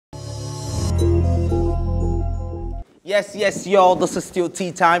Yes, y'all. This is still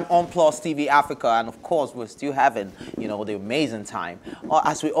Tea Time on Plus TV Africa, and of course, we're still having, the amazing time,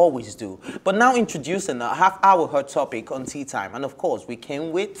 as we always do. But now introducing a half-hour Hot Topic on Tea Time, and of course, we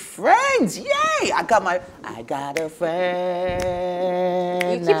came with friends. Yay! I got a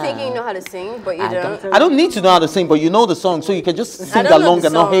friend. You keep thinking you know how to sing, but you don't. I don't need to know how to sing, but you know the song, so you can just sing along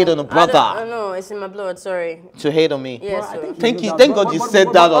and not hate on a brother. I know, it's in my blood. Sorry. To hate on me. Yes. Well, thank God you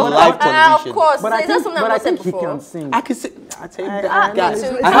said that on live television. Of course, but I think he can sing. I can sing. I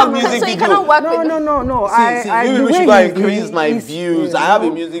have music so video. You cannot work with No. See, we should go increase my views. I have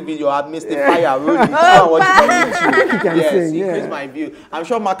a music video. I have Mr. Fire rolling. Yes, increase my view. I'm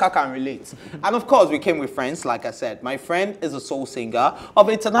sure Maka can relate. And of course, we came with friends. Like I said, my friend is a soul singer of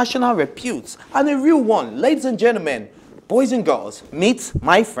international repute and a real one. Ladies and gentlemen, boys and girls, meet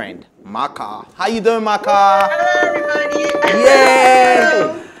my friend Maka. How you doing, Maka? Hello, everybody.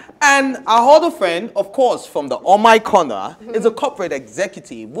 Yeah. And our other friend, of course, from the Omai corner, is a corporate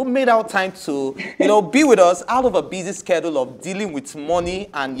executive who made our time to, be with us out of a busy schedule of dealing with money.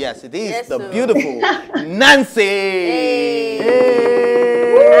 And yes, it is the beautiful Nancy. Hey.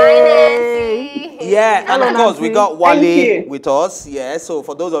 Hi, Nancy. Yeah, Hello, and of course, Nancy. we got Wale with us. Yeah, so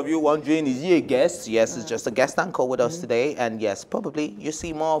for those of you wondering, is he a guest? Yes, it's just a guest anchor with us today. And yes, probably you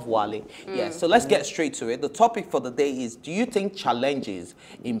see more of Wale. Yes, so let's get straight to it. The topic for the day is, do you think challenges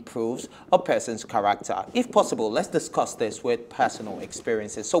improves a person's character? If possible, let's discuss this with personal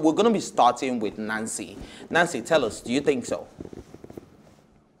experiences. So we're going to be starting with Nancy. Nancy, tell us, do you think so?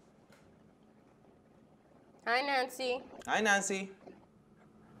 Hi, Nancy. Hi, Nancy.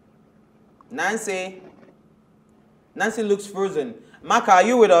 Nancy looks frozen. Maka, are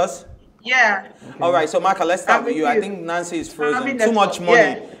you with us? Yeah. Okay. All right, so Maka, let's start with you. I think Nancy is frozen. Too much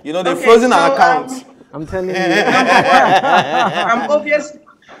money. Yeah. They're frozen our accounts. I'm telling you. I'm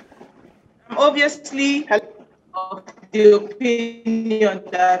obviously of the opinion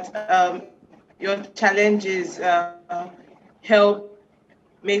that your challenges help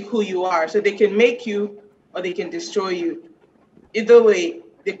make who you are. So they can make you or they can destroy you. Either way,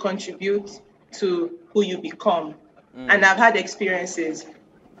 they contribute to who you become. And I've had experiences.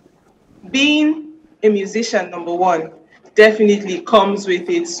 Being a musician, number one, definitely comes with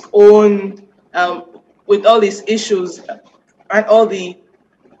its own, with all its issues and all the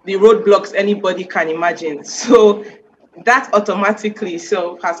roadblocks anybody can imagine. So that automatically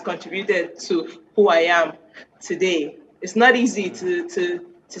has contributed to who I am today. It's not easy to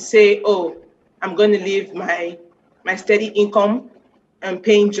say, oh, I'm going to leave my steady income and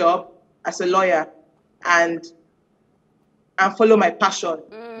paying job as a lawyer and follow my passion.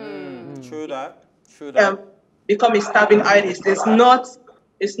 True that. Become a starving artist. It's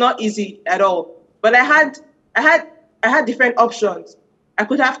not easy at all. But I had different options. I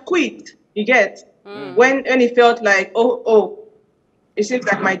could have quit. You get when it felt like it seems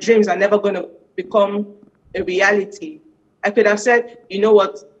like my dreams are never going to become a reality. I could have said, you know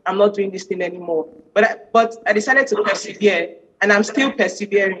what, I'm not doing this thing anymore. But I decided to persevere, and I'm still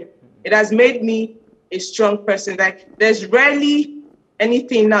persevering. It has made me a strong person. Like, there's rarely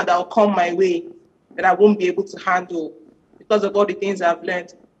anything now that will come my way that I won't be able to handle because of all the things I've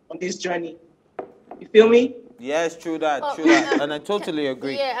learned on this journey. You feel me? Yes, true that, and I totally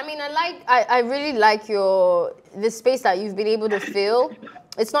agree. Yeah, I mean, I really like the space that you've been able to fill.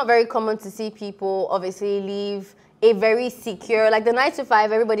 It's not very common to see people obviously leave a very secure, like the 9 to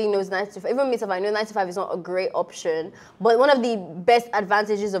 5, everybody knows 9 to 5. Even myself, I know 9 to 5 is not a great option, but one of the best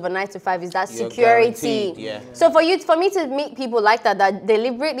advantages of a 9 to 5 is that security. Yeah. So for me to meet people like that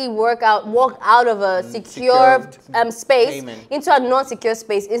deliberately walk out of a secure space into a non-secure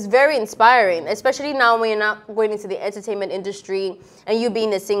space is very inspiring, especially now when you're not going into the entertainment industry and you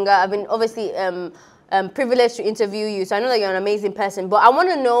being a singer. I've been obviously privileged to interview you, so I know that you're an amazing person, but I want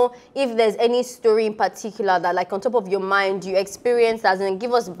to know if there's any story in particular that, like, on top of your mind you experienced, as in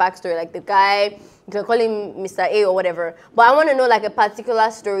give us a backstory, like the guy, you can call him Mr. A or whatever, but I want to know like a particular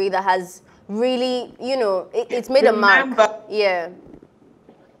story that has really, it's made a mark. Yeah.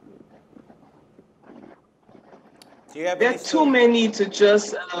 Do you have there are too many to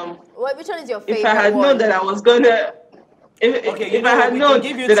just which one is your favorite? If I had known that I was gonna If I had known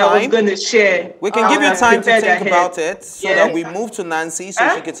that I was going to share, we can give you time to think about it, so that we move to Nancy, so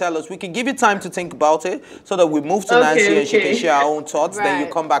she can tell us. We can give you time to think about it, so that we move to Nancy and she can share our own thoughts. Then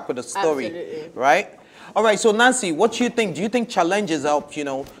you come back with a story, right? All right. So Nancy, what do you think? Do you think challenges help,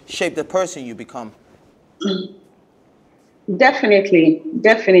 shape the person you become? Definitely.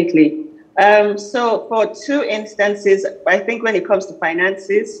 So for two instances, I think when it comes to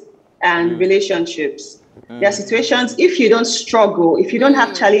finances and relationships, There are situations, if you don't struggle, if you don't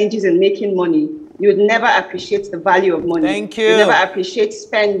have challenges in making money, you would never appreciate the value of money. Thank you. You never appreciate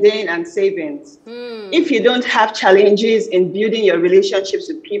spending and savings. If you don't have challenges in building your relationships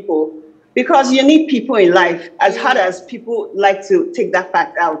with people, because you need people in life, as hard as people like to take that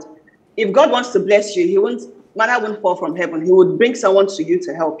fact out. If God wants to bless you, manna won't fall from heaven. He would bring someone to you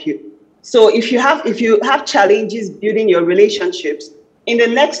to help you. So if you have challenges building your relationships, in the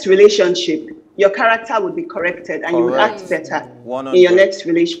next relationship, your character would be corrected and you would act better 100. in your next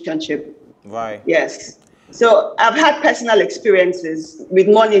relationship. Right. Yes. So I've had personal experiences with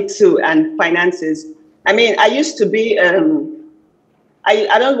money too and finances. I mean, I used to be, I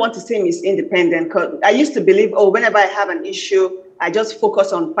don't want to say Miss Independent, because I used to believe, whenever I have an issue, I just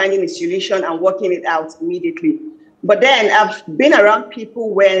focus on finding a solution and working it out immediately. But then I've been around people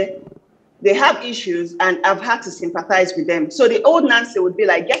where they have issues and I've had to sympathize with them. So the old Nancy would be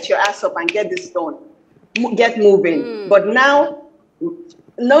like, get your ass up and get this done, get moving. But now,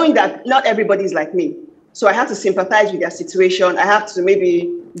 knowing that not everybody's like me, so I have to sympathize with their situation. I have to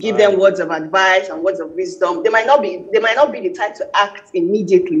maybe give them words of advice and words of wisdom. They might not be the type to act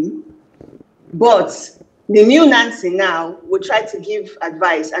immediately, but the new Nancy now will try to give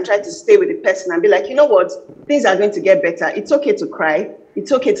advice and try to stay with the person and be like, you know what, things are going to get better. It's okay to cry.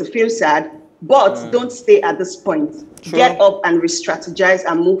 It's okay to feel sad, but don't stay at this point. True. Get up and re-strategize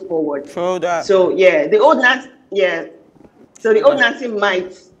and move forward. True that. So yeah, the old Nancy, Nancy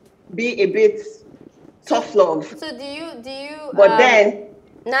might be a bit tough love. So do you But then,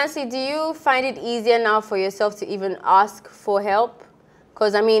 Nancy, do you find it easier now for yourself to even ask for help?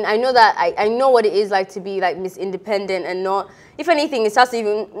 Because I mean, I know that I know what it is like to be like Miss Independent and not, if anything, it starts to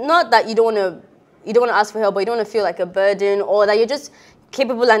even, not that you don't want to ask for help, but you don't want to feel like a burden, or that you're just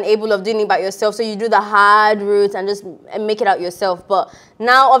capable and able of doing it by yourself, so you do the hard route and just make it out yourself. But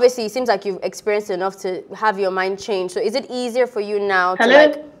now, obviously, it seems like you've experienced enough to have your mind change. So is it easier for you now to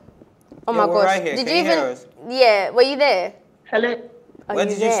like, oh my gosh, right here. did Can you hear even, us? yeah, were you there? hello? Where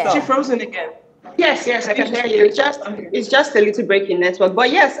did you stop? She frozen again. Yes, I can hear you. It's just a little break in network.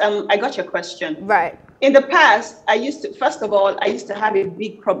 But yes, I got your question. Right. In the past, I used to have a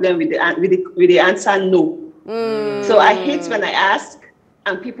big problem with the answer no. So I hate when I ask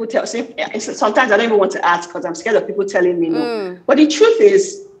and people tell. Sometimes I don't even want to ask because I'm scared of people telling me no. But the truth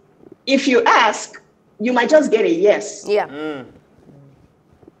is, if you ask, you might just get a yes. Yeah.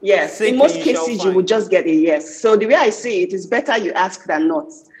 Yes, in most cases, you would just get a yes. So the way I see it is better you ask than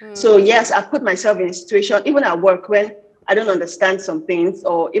not. So yes, I've put myself in a situation, even at work, when I don't understand some things,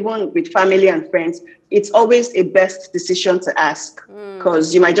 or even with family and friends, it's always a best decision to ask,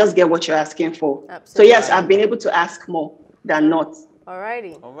 because you might just get what you're asking for. Absolutely. So yes, I've been able to ask more than not.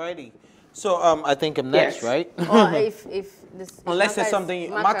 Alrighty. So I think I'm next, Yes. right? Or if this, Unless there's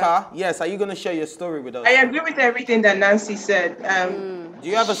something, Maka, yes, are you going to share your story with us? I agree with everything that Nancy said. Do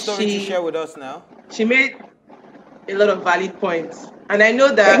you have a story to share with us now? She made a lot of valid points, and I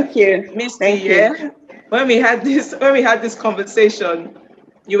know that. Thank you. Misty, when we had this conversation,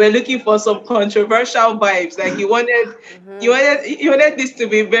 you were looking for some controversial vibes. Like you wanted this to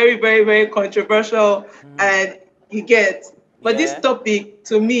be very, very, very controversial, and you get. But this topic,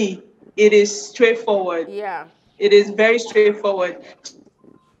 to me, it is straightforward. Yeah. It is very straightforward.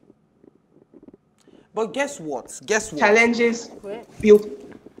 But guess what? Challenges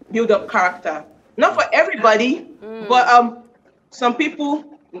build up character. Not for everybody, but some people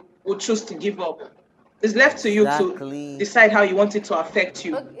will choose to give up. It's left to you to decide how you want it to affect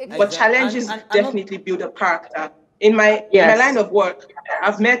you. Okay. But challenges definitely build up character. In my line of work,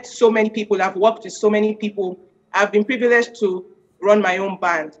 I've met so many people. I've worked with so many people. I've been privileged to run my own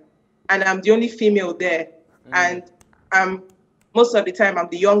band, and I'm the only female there. And most of the time I'm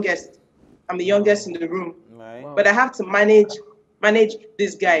the youngest. I'm the youngest in the room. Right. But I have to manage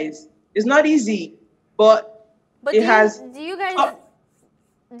these guys. It's not easy, but do you guys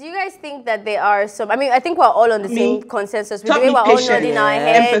think that there are some? I mean, I think we're all on the same consensus. We're all nodding our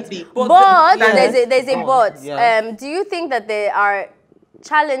heads. Empathy. But there's a but. Yeah. Do you think that there are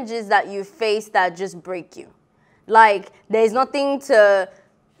challenges that you face that just break you? Like there's nothing to,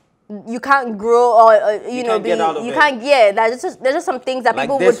 you can't grow, or you know, you can't. Yeah, there's just some things that like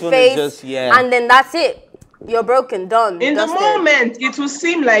people would face, and then that's it. You're broken, done. In the moment, it will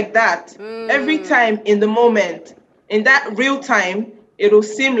seem like that. Every time in the moment, in that real time, it will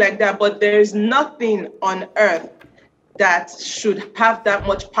seem like that. But there is nothing on earth that should have that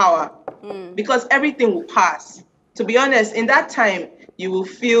much power, because everything will pass. To be honest, in that time, you will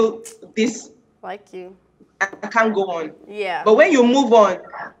feel this. Like you. I can't go on. Yeah. But when you move on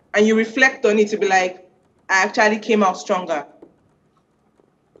and you reflect on it, to be like, I actually came out stronger.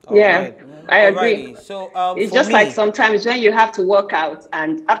 Yeah, I agree. So it's just like sometimes when you have to work out,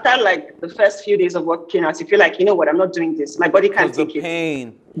 and after like the first few days of working out, you feel like, you know what, I'm not doing this. My body can't take it.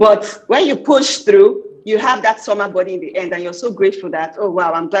 Pain. But when you push through, you have that summer body in the end, and you're so grateful that, oh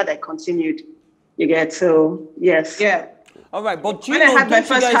wow, I'm glad I continued. You get, so yes. Yeah. All right, but when I had my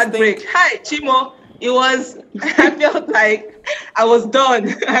first heartbreak, hi Chimo, it was, I felt like I was done.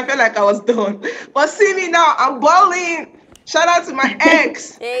 I felt like I was done. But see me now, I'm balling. Shout out to my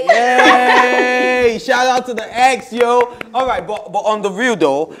ex. Hey, shout out to the ex, yo. All right, but on the real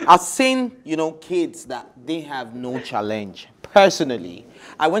though, I've seen, you know, kids that they have no challenge. Personally,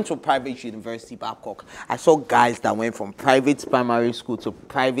 I went to a private university, Babcock. I saw guys that went from private primary school to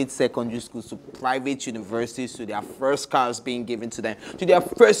private secondary schools to private universities, to their first cars being given to them, to their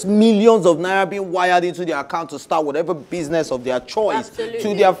first millions of naira being wired into their account to start whatever business of their choice. Absolutely.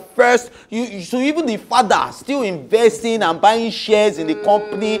 To their first, so even the father still investing and buying shares in the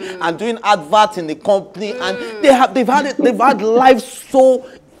company and doing adverts in the company, and they've had life so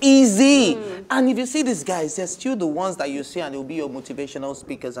easy. And if you see these guys, they're still the ones that you see, and they'll be your motivational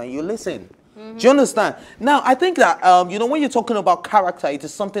speakers, and you listen. Do you understand? Now, I think that, you know, when you're talking about character, it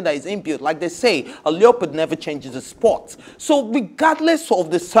is something that is inbuilt. Like they say, a leopard never changes a spot. So regardless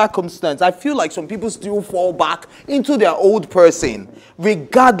of the circumstance, I feel like some people still fall back into their old person,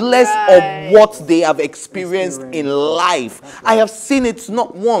 regardless of what they have experienced in life. I have seen it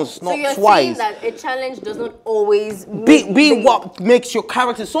not once, not twice. So you're saying that a challenge does not always be what makes your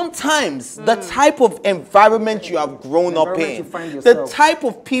character. Sometimes the type of environment you have grown up in, the type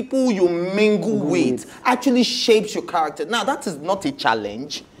of people you mingle with actually shapes your character. Now, that is not a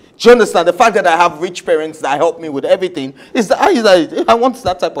challenge. Do you understand? The fact that I have rich parents that help me with everything is that I want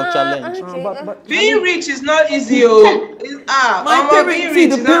that type of challenge. Okay. But being rich is not easy. My parents, see,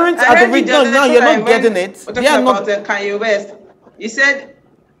 the parents are the rich. Now you're not getting it. We're talking about Kanye West. He said,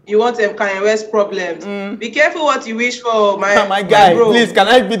 you want to have Kanye West problems. Be careful what you wish for, my guy. Please, can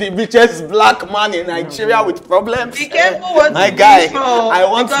I be the richest black man in Nigeria with problems? Be careful what my you guy, wish for. I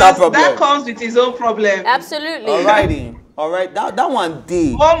want that problem. That comes with his own problem. Absolutely. Alrighty. All right, that one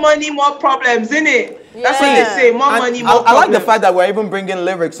did. More money, more problems, innit? Yeah. That's what they say. More money, more problems. I like the fact that we're even bringing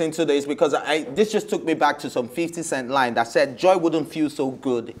lyrics into this, because this just took me back to some 50 Cent line that said, joy wouldn't feel so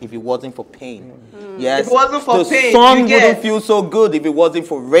good if it wasn't for pain. Yes. If it wasn't for pain, the sun wouldn't feel so good if it wasn't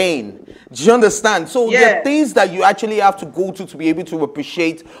for rain. Do you understand? So there are things that you actually have to go to be able to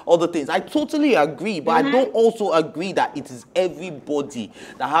appreciate other things. I totally agree, but I don't also agree that it is everybody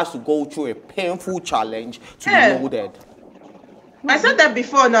that has to go through a painful challenge to be molded. I said that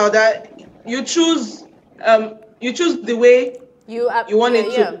before now, that you choose the way you want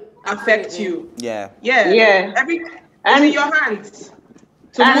it to affect you. Yeah. It's in your hands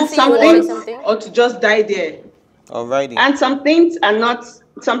to move something or to just die there. Alrighty. And some things are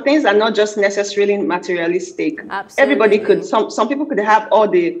not just necessarily materialistic. Absolutely. Everybody could, some people could have all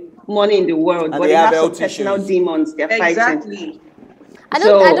the money in the world, and but they have some personal demons they're fighting.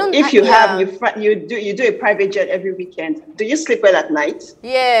 If you do a private jet every weekend, do you sleep well at night?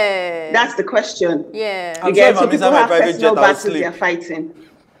 Yeah. That's the question. Yeah. I'm sure if I miss my private jet, I'll sleep. They're fighting.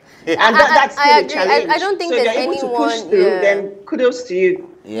 And that's still a challenge. I don't think so there's anyone. To push through, then kudos to you.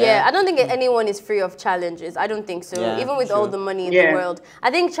 Yeah, I don't think anyone is free of challenges. I don't think so. Yeah, even with all the money in the world, I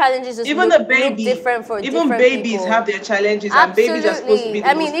think challenges just even look different for different people. Even babies have their challenges, and babies are supposed to be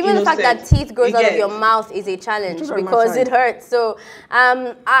the most even the fact that teeth grows out of your mouth is a challenge because it hurts. So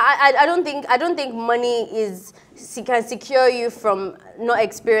I don't think money can secure you from not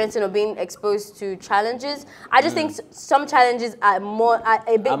experiencing or being exposed to challenges. I just think some challenges are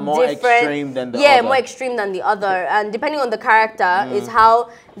a bit more different. Extreme than the other. Yeah, more extreme than the other. And depending on the character is how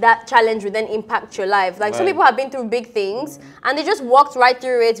that challenge will then impact your life. Like some people have been through big things and they just walked right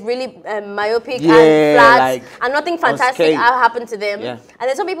through it, really myopic and flat, and nothing fantastic happened to them. Yeah. And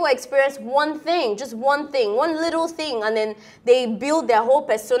then some people experience one thing, just one thing, one little thing, and then they build their whole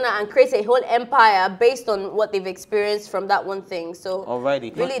persona and create a whole empire based on what they've experienced from that one thing. So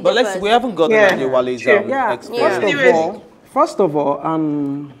alrighty, really but we haven't gotten Wale's experience. First of all,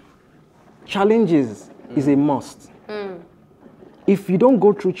 challenges is a must. If you don't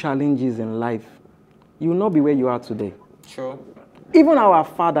go through challenges in life, you will not be where you are today. Sure. Even our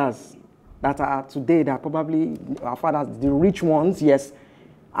fathers that are today, that are probably our fathers, the rich ones, yes,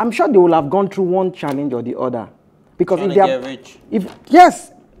 I'm sure they will have gone through one challenge or the other. Because if they are rich.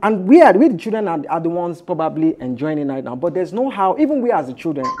 And we the children are the ones probably enjoying it right now. But there's no how, even we as the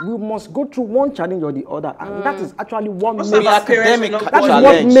children, we must go through one challenge or the other. And that is actually what makes academic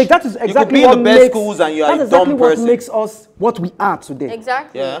challenge. That is exactly what makes schools and you are a dumb person. What makes us what we are today.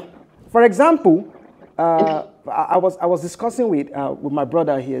 Exactly. Yeah. For example, I was discussing with my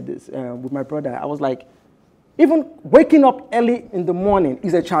brother here. With my brother, I was like, even waking up early in the morning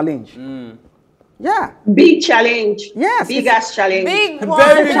is a challenge. Yeah. Big challenge. Yes. Big ass challenge. Big one.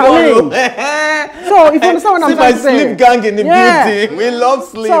 Very big challenge. So if you understand what I'm trying to say. See my sleep gang in the building. We love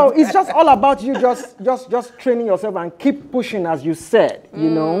sleep. So it's just all about you just training yourself and keep pushing, as you said, you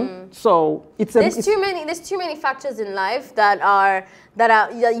know. So there's too many factors in life that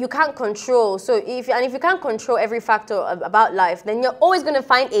you can't control. So if you can't control every factor about life, then you're always going to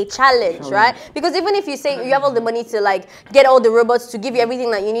find a challenge, right? Because even if you say you have all the money to like get all the robots to give you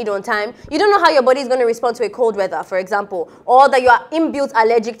everything that you need on time, you don't know how your body is going to respond to a cold weather, for example, or that you are inbuilt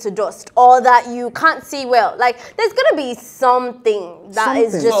allergic to dust, or that you can't see well. Like there's going to be something that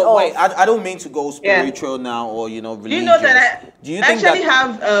is just so, off. wait, I don't mean to go spiritual now, or religious. Do you know that Do you think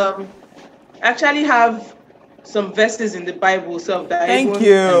actually have some verses in the Bible, so that thank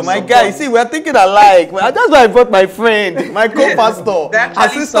you, my guy. See, we're thinking alike. That's why I brought my friend, my co-pastor,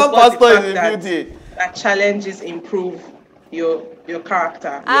 assistant pastor in the building. That challenges improve your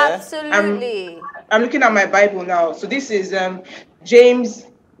character. Absolutely. I'm looking at my Bible now. So this is James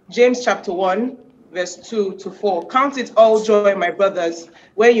chapter 1, verse 2 to 4. Count it all joy, my brothers,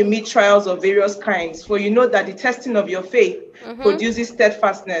 when you meet trials of various kinds, for you know that the testing of your faith produces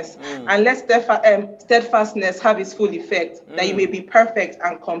steadfastness, and let steadfastness have its full effect, that you may be perfect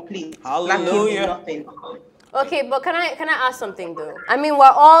and complete, lacking in nothing. Okay, but can I ask something though? I mean, we're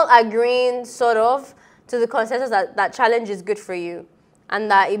all agreeing sort of to the consensus that challenge is good for you and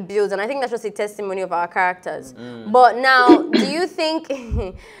that it builds, and I think that's just a testimony of our characters. But now, do you think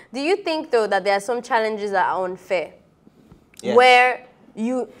though that there are some challenges that are unfair? Yes. Where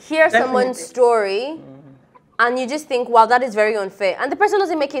you hear someone's story and you just think, wow, that is very unfair, and the person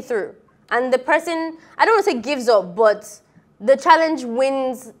doesn't make it through, and the person, I don't want to say gives up, but the challenge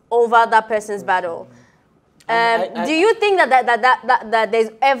wins over that person's battle. Do you think that there's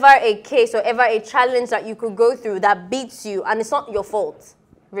ever a case or ever a challenge that you could go through that beats you and it's not your fault,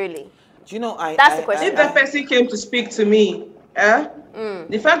 really? Do you know, that's the question. If the person came to speak to me,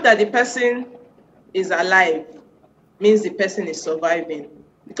 the fact that the person is alive means the person is surviving,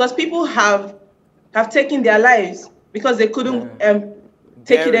 because people have taken their lives because they couldn't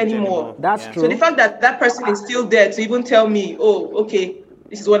take it anymore. That's true. So the fact that that person is still there to even tell me, oh, okay,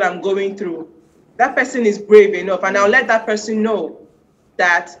 this is what I'm going through, that person is brave enough, and I'll let that person know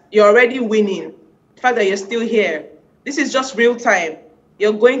that you're already winning. The fact that you're still here, this is just real time.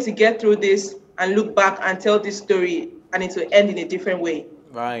 You're going to get through this and look back and tell this story, and it will end in a different way.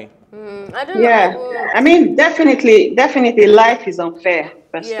 Right. I don't know. I mean, definitely, life is unfair,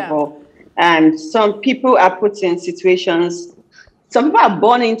 first of all. And some people are put in situations, some people are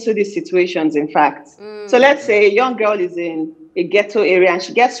born into these situations, in fact. So let's say a young girl is in a ghetto area and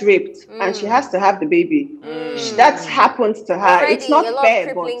she gets raped and she has to have the baby. That happens to her. Already, it's not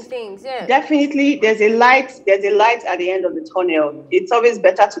fair, but things, definitely there's a light at the end of the tunnel. It's always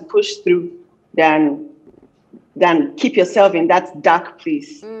better to push through than keep yourself in that dark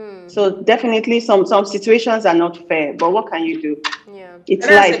place. So definitely some situations are not fair, but what can you do? Yeah. It's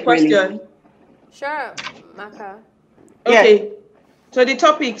Can I ask life, a question? really. Sure, Maka. Okay. Yeah. So the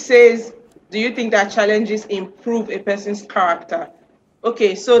topic says, do you think that challenges improve a person's character?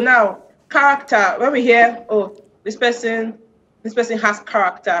 Okay, so now character, when we hear, oh, this person has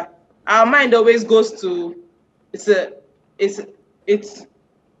character, our mind always goes to it's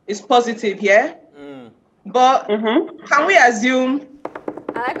positive, yeah? But can we assume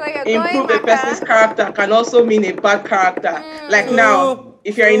improve a person's character can also mean a bad character? Like now,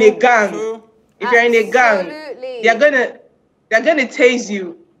 if you're in a gang, they're gonna tase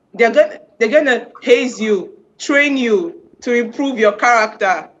you. They're gonna haze you, train you to improve your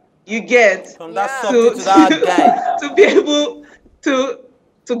character. You get from that to that guy to be able to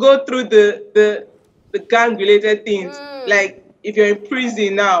go through the gang related things. Like if you're in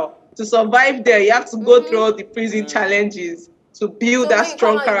prison now, to survive there, you have to go through all the prison challenges to build that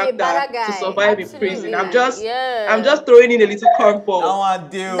strong character to survive in prison. I'm just throwing in a little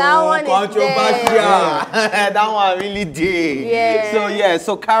curveball. That one controversial. That one really did.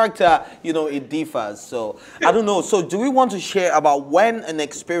 So character, it differs. So I don't know. So do we want to share about when an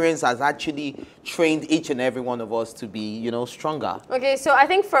experience has actually trained each and every one of us to be, stronger? Okay, so I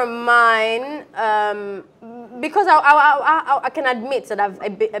think for mine, because I can admit that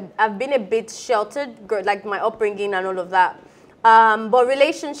I've been a bit sheltered, like my upbringing and all of that. But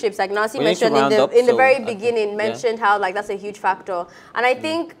relationships, like Nancy mentioned in the very beginning, mentioned how like that's a huge factor. And I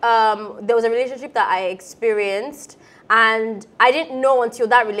think there was a relationship that I experienced, And I didn't know until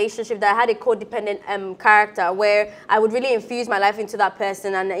that relationship that I had a codependent character where I would really infuse my life into that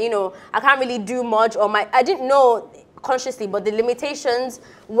person, and you know, I can't really do much, or I didn't know consciously, but the limitations,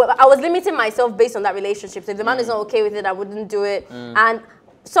 I was limiting myself based on that relationship. So if the man is not okay with it, I wouldn't do it. And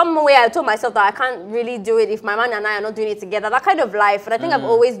some way I told myself that I can't really do it if my man and I are not doing it together, that kind of life. And I think I've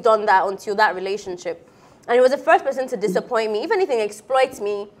always done that until that relationship. And he was the first person to disappoint me, if anything, exploit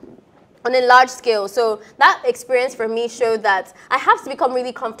me on a large scale. So that experience for me showed that I have to become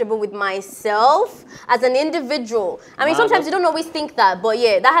really comfortable with myself as an individual. I mean, sometimes you don't always think that, but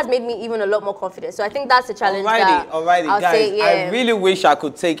yeah, that has made me even a lot more confident. So I think that's a challenge. Alrighty, I'll guys. say, yeah. I really wish I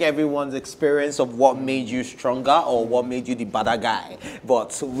could take everyone's experience of what made you stronger or what made you the better guy,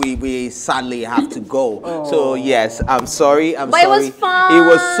 but we sadly have to go. So yes, I'm sorry. But it was fun. It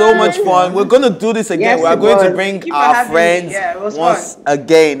was so much fun. We're gonna do this again. Yes, We're going to bring our friends once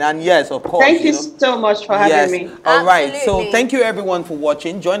again, and yes. Of course. Thank you so much for having me. All right. So thank you everyone for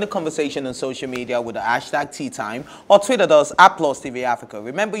watching. Join the conversation on social media with the hashtag TeaTime or Twitter us at +TV Africa.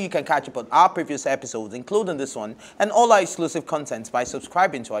 Remember, you can catch up on our previous episodes, including this one, and all our exclusive contents by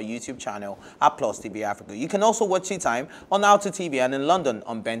subscribing to our YouTube channel at +TV Africa. You can also watch TeaTime on Alta TV and in London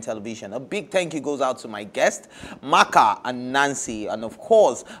on Ben Television. A big thank you goes out to my guests, Maka and Nancy, and of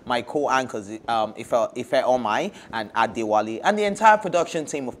course, my co-anchors, Ife Omai and Adewale, and the entire production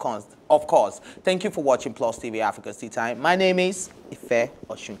team, of course. Thank you for watching +TV Africa's TeaTime. My name is Ife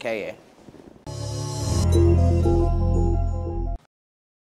Oshunkeye.